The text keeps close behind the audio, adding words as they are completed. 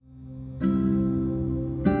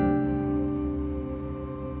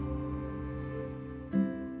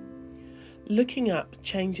looking up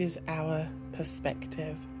changes our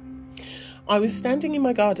perspective. I was standing in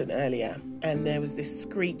my garden earlier and there was this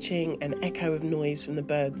screeching and echo of noise from the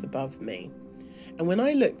birds above me. And when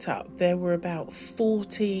I looked up, there were about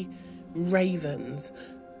 40 ravens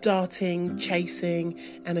darting, chasing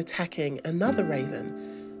and attacking another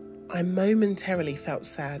raven. I momentarily felt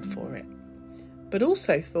sad for it, but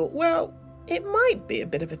also thought, well, it might be a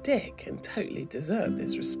bit of a dick and totally deserve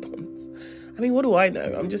this response. I mean, what do I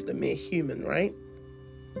know? I'm just a mere human, right?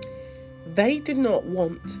 They did not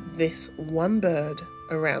want this one bird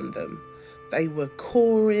around them. They were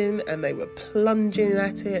cawing and they were plunging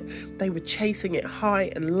at it. They were chasing it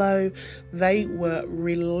high and low. They were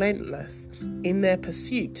relentless in their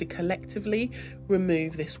pursuit to collectively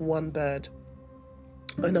remove this one bird.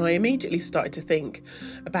 And I immediately started to think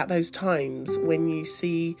about those times when you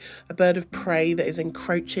see a bird of prey that is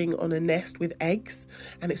encroaching on a nest with eggs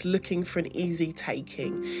and it's looking for an easy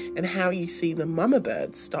taking, and how you see the mama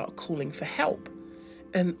birds start calling for help.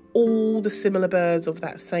 And all the similar birds of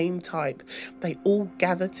that same type, they all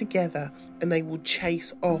gather together and they will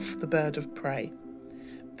chase off the bird of prey.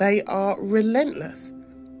 They are relentless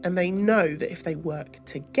and they know that if they work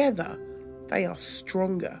together, they are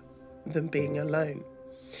stronger than being alone.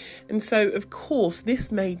 And so, of course, this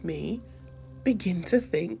made me begin to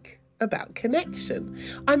think about connection.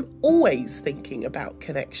 I'm always thinking about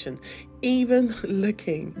connection, even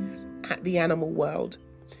looking at the animal world.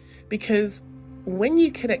 Because when you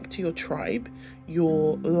connect to your tribe,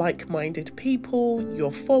 your like-minded people,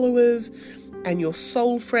 your followers, and your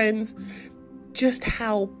soul friends, just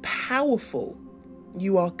how powerful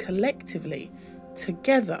you are collectively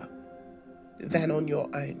together than on your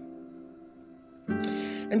own.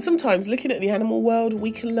 And sometimes looking at the animal world, we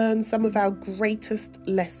can learn some of our greatest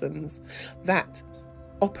lessons, that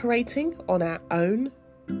operating on our own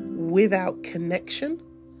without connection,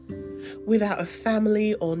 without a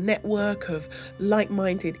family or network of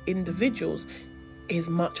like-minded individuals, is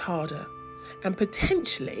much harder and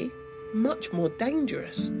potentially much more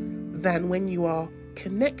dangerous than when you are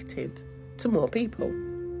connected to more people.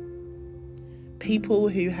 People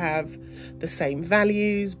who have the same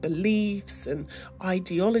values, beliefs and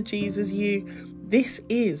ideologies as you. This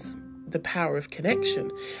is the power of connection,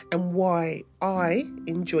 and why I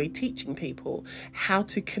enjoy teaching people how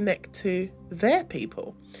to connect to their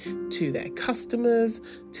people, to their customers,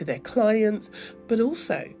 to their clients, but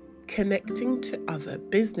also connecting to other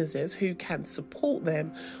businesses who can support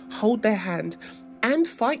them, hold their hand and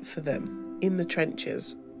fight for them in the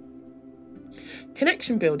trenches.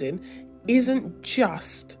 Connection building isn't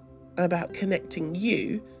just about connecting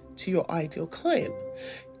you to your ideal client.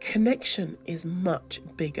 Connection is much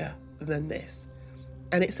bigger than this.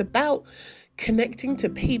 And it's about connecting to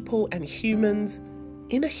people and humans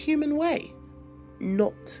in a human way,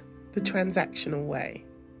 not the transactional way.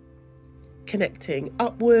 Connecting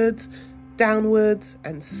upwards, downwards,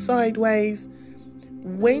 and sideways.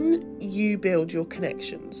 When you build your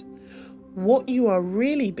connections, what you are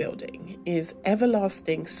really building is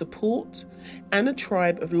everlasting support and a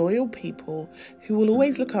tribe of loyal people who will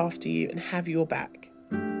always look after you and have your back.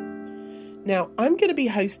 Now, I'm going to be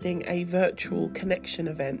hosting a virtual connection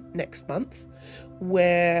event next month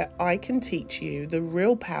where I can teach you the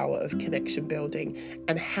real power of connection building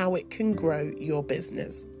and how it can grow your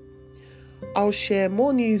business. I'll share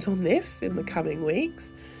more news on this in the coming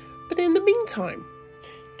weeks, but in the meantime,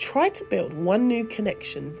 try to build one new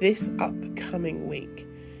connection this upcoming week.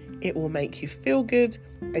 It will make you feel good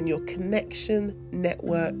and your connection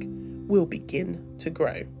network will begin to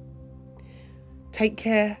grow. Take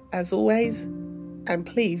care as always, and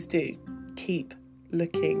please do keep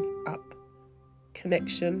looking up.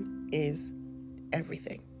 Connection is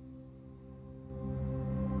everything.